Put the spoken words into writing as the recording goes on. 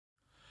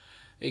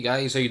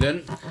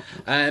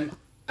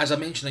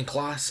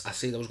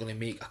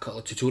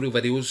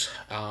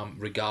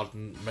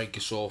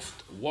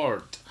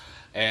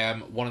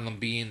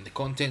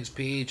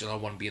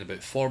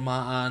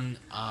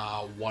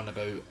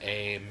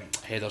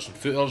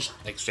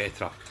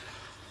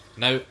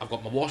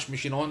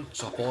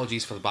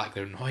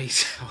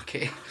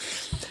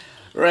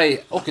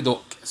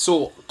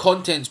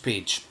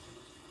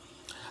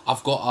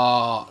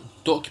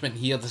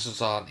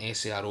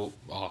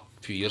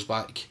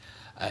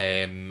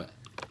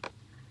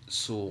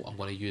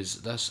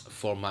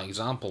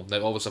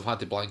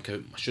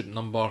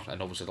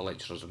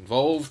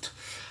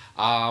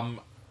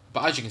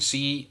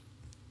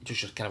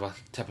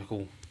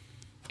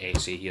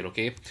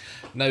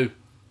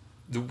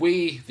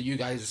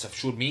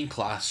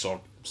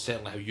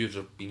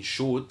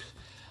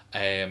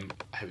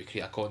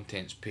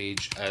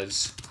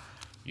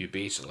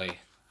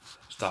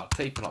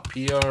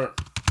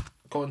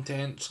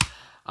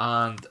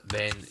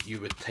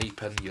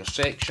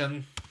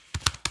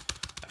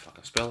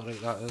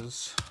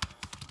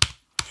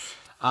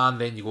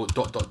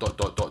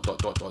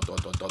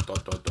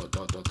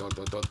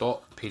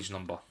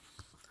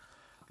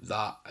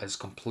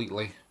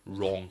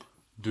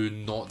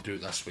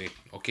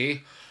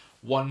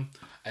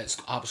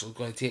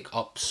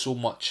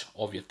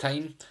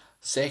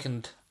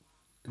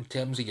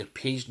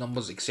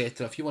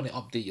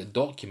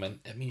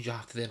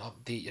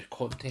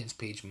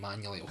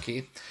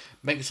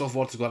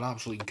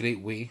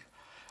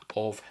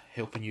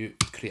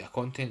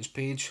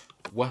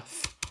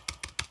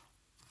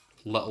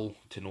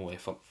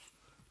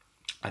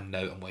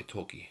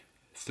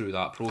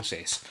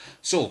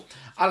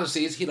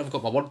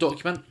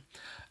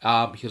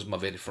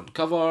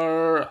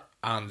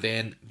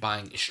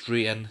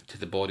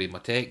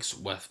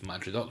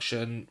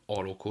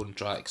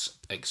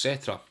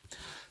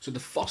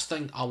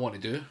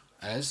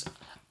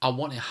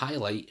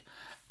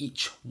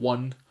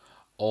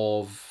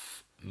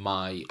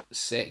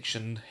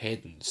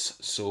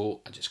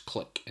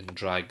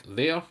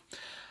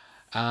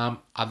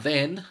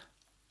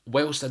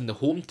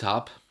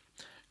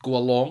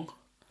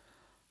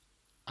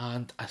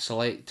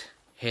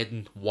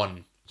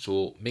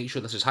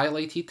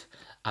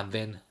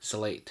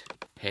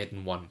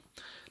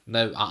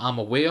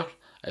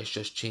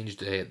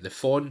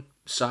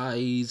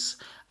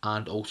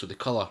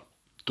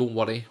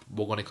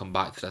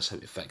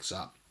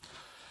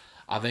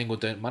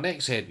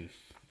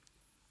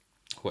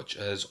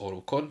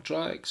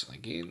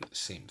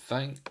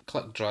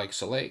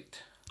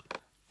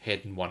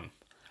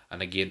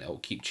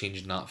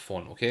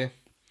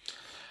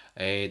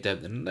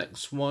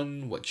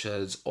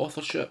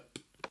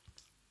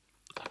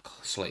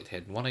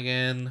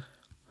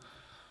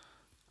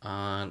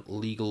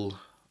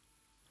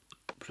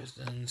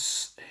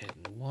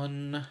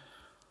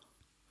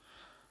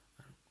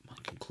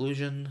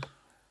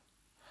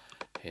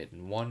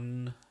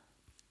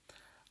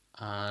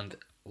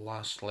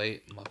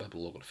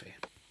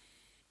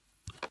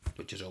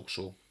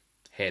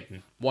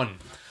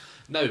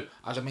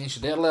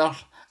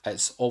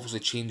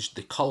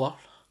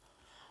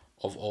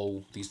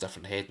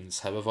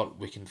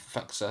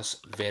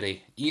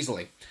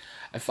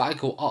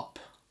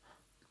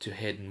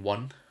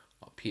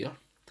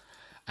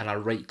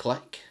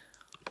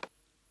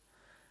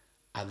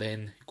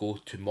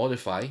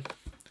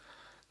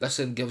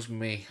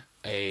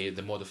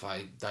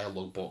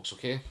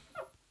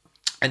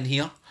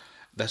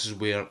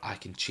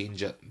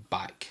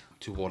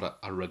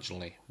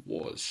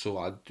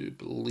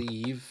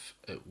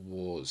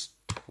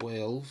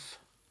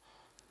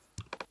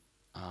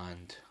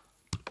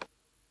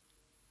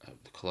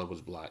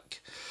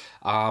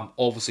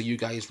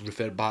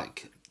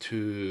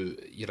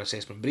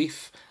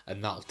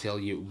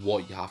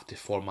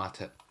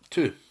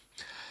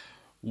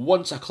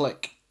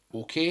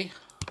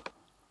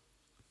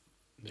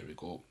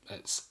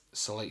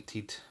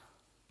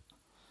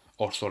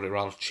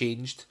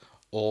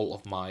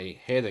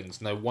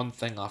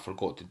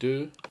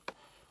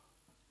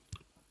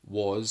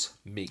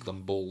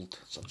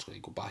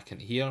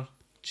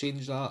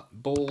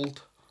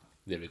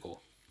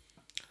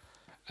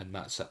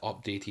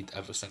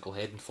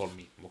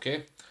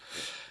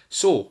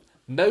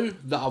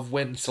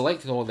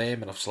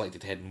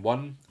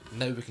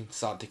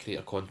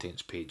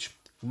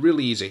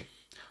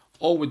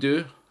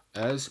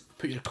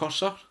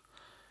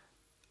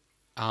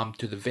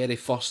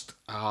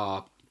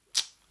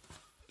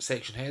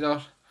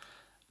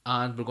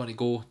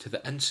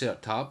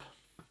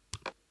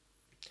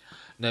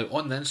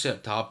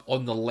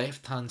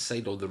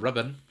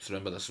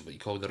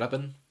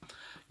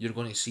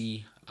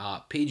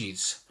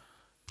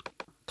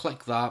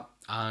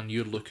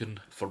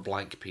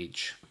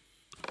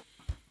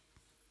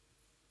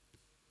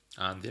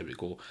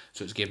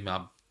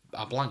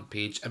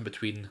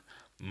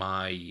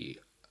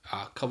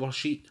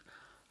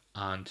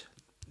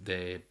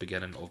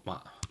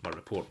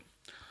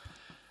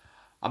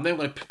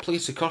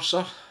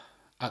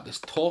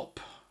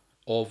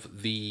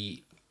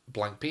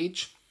blank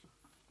page.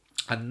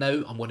 And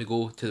now I'm going to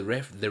go to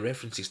the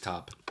References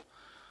tab.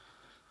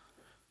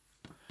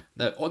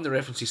 Now on the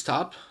References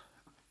tab,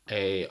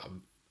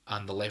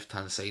 and the left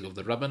hand side of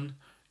the ribbon,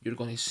 you're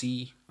going to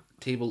see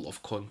Table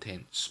of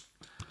Contents.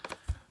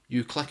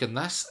 You click on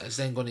this, it's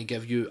then going to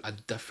give you a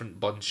different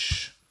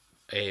bunch,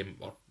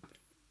 or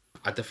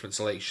a different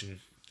selection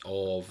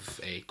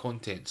of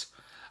contents.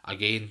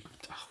 Again,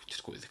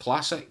 just go to the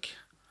classic,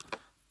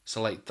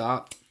 select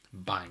that,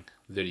 bang,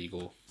 there you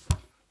go.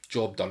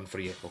 Job done for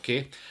you,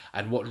 okay?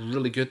 And what's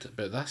really good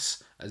about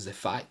this is the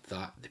fact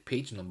that the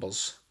page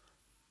numbers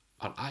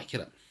are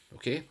accurate,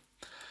 okay?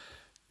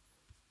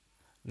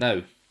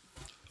 Now,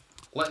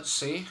 let's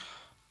say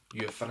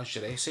you have finished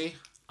your essay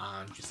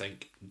and you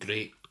think,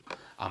 great,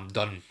 I'm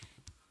done.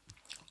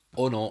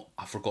 Oh no,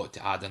 I forgot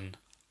to add in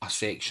a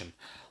section.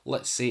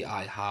 Let's say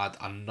I had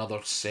another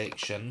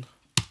section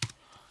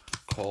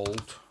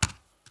called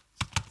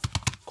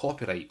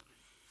copyright,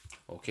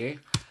 okay?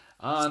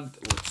 And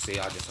let's say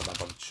I just had a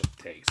bunch of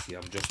text here.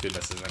 I'm just doing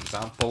this as an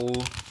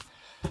example.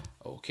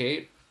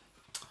 Okay,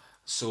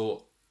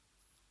 so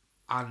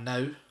I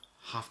now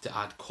have to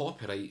add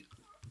copyright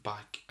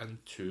back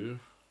into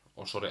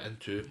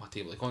my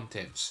table of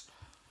contents.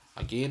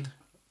 Again,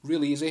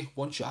 really easy.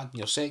 Once you add in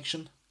your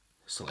section,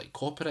 select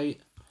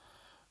copyright.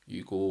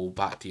 You go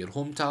back to your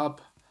home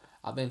tab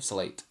and then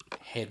select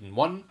heading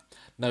 1.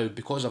 Now,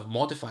 because I've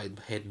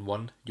modified heading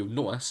 1, you'll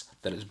notice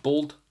that it's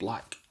bold,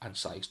 black and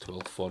size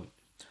 12 font.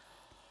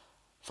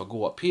 If I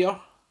go up here,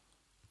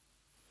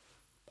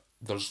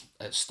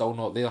 it's still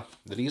not there.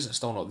 The reason it's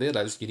still not there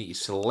is you need to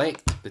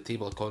select the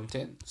table of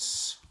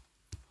contents.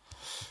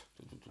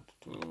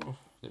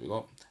 There we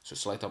go. So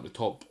select up the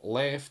top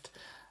left.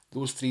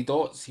 Those 3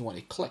 dots, you want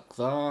to click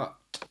that.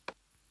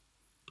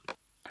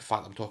 In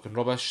fact, I'm talking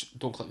rubbish.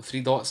 Don't click the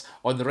 3 dots.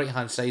 On the right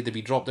hand side, there'll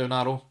be drop down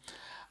arrow.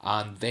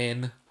 And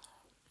then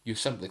you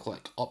simply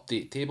click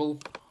Update Table.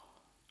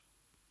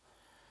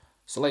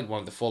 Select one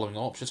of the following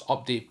options: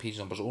 update page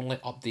numbers only,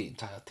 update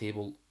entire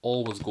table.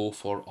 Always go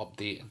for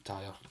update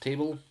entire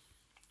table.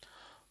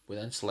 We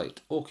then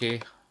select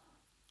OK.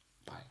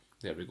 Bang,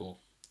 there we go.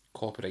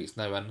 Copyright's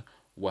now in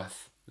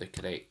with the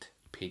correct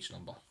page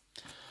number.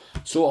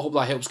 So I hope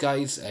that helps,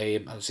 guys.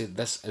 As I said,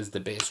 this is the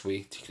best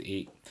way to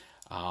create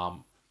a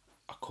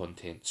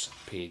contents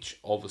page.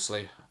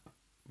 Obviously,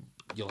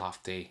 you'll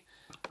have to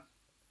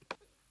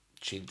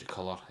change the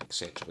colour,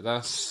 etc. with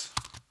this.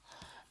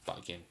 But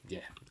again, yeah,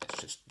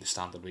 it's just the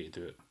standard way to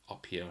do it.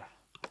 Up here,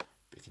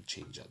 we can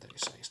change that to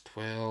size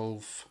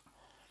 12.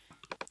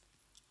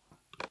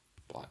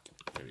 Black,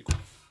 there we go.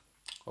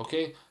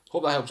 Okay,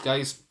 hope that helps,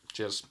 guys.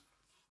 Cheers.